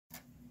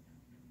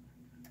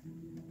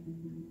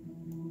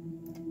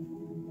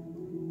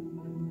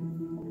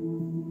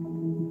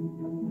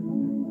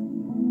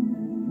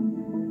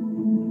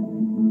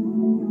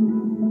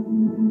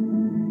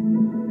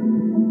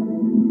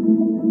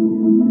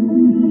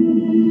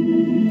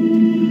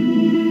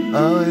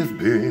I've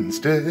been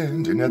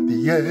standing at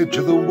the edge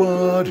of the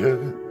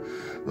water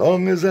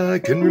long as I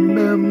can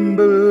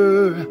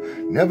remember,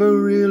 never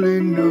really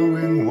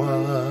knowing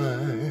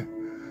why.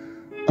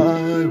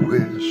 I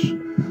wish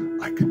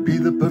I could be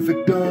the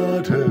perfect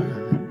daughter,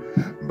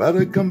 but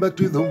I come back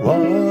to the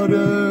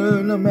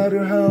water no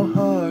matter how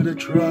hard I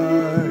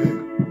try.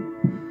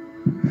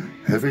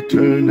 Every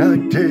turn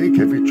I take,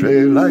 every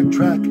trail I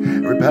track,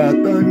 every path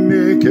I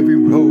make, every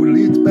road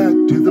leads back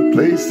to the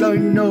place I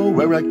know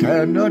where I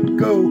cannot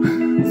go,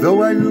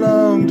 though I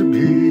long to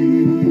be.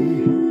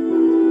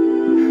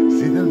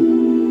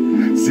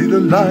 See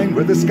the line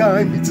where the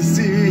sky meets the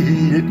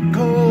sea, it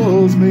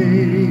calls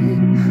me,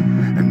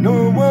 and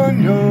no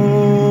one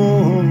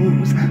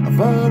knows how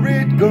far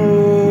it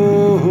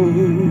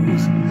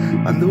goes,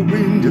 and the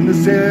wind and the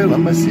sail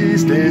on my sea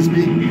stays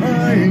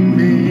behind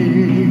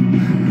me.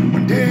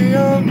 One day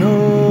I'll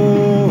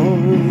know,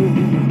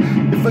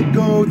 if I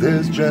go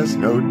there's just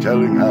no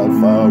telling how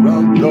far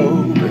I'll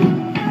go.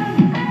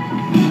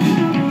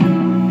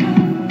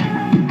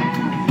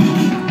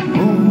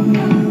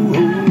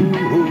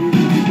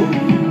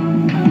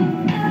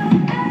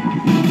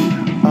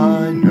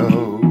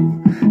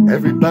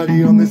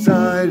 Everybody on this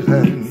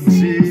island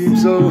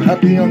seems so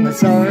happy on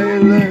this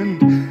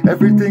island.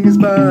 Everything is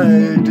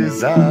by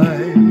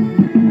design.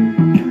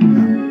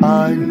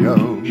 I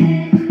know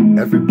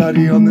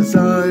everybody on this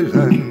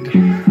island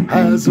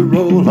has a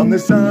role on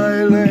this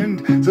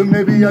island, so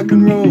maybe I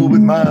can roll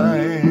with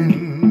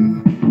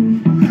mine.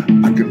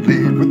 I can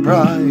lead with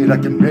pride, I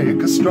can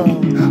make us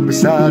strong. I'll be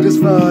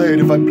satisfied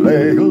if I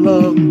play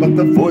along, but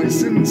the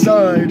voice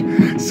inside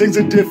sings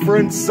a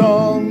different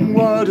song.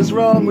 What is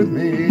wrong with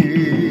me?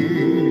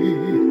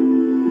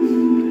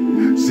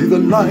 See the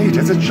light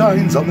as it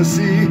shines on the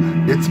sea,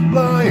 it's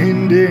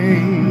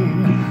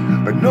blinding,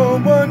 but no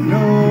one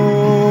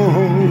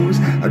knows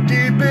how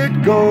deep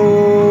it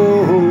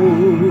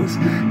goes,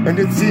 and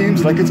it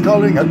seems like it's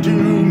calling out to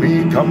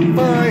me, come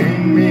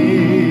find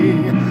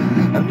me,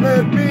 and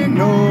let me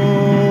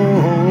know.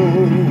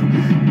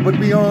 But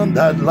beyond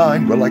that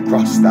line, will I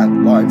cross that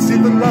line? See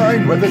the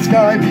line where the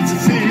sky meets the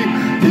sea,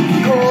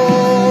 it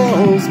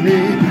calls me,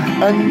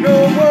 and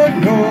no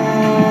one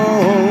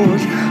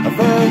knows how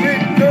far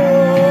it goes.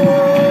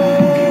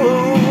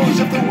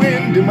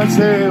 In my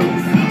sails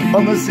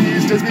on the sea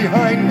stays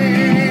behind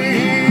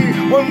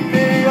me. One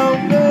day I'll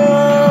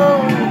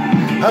know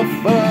how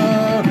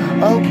far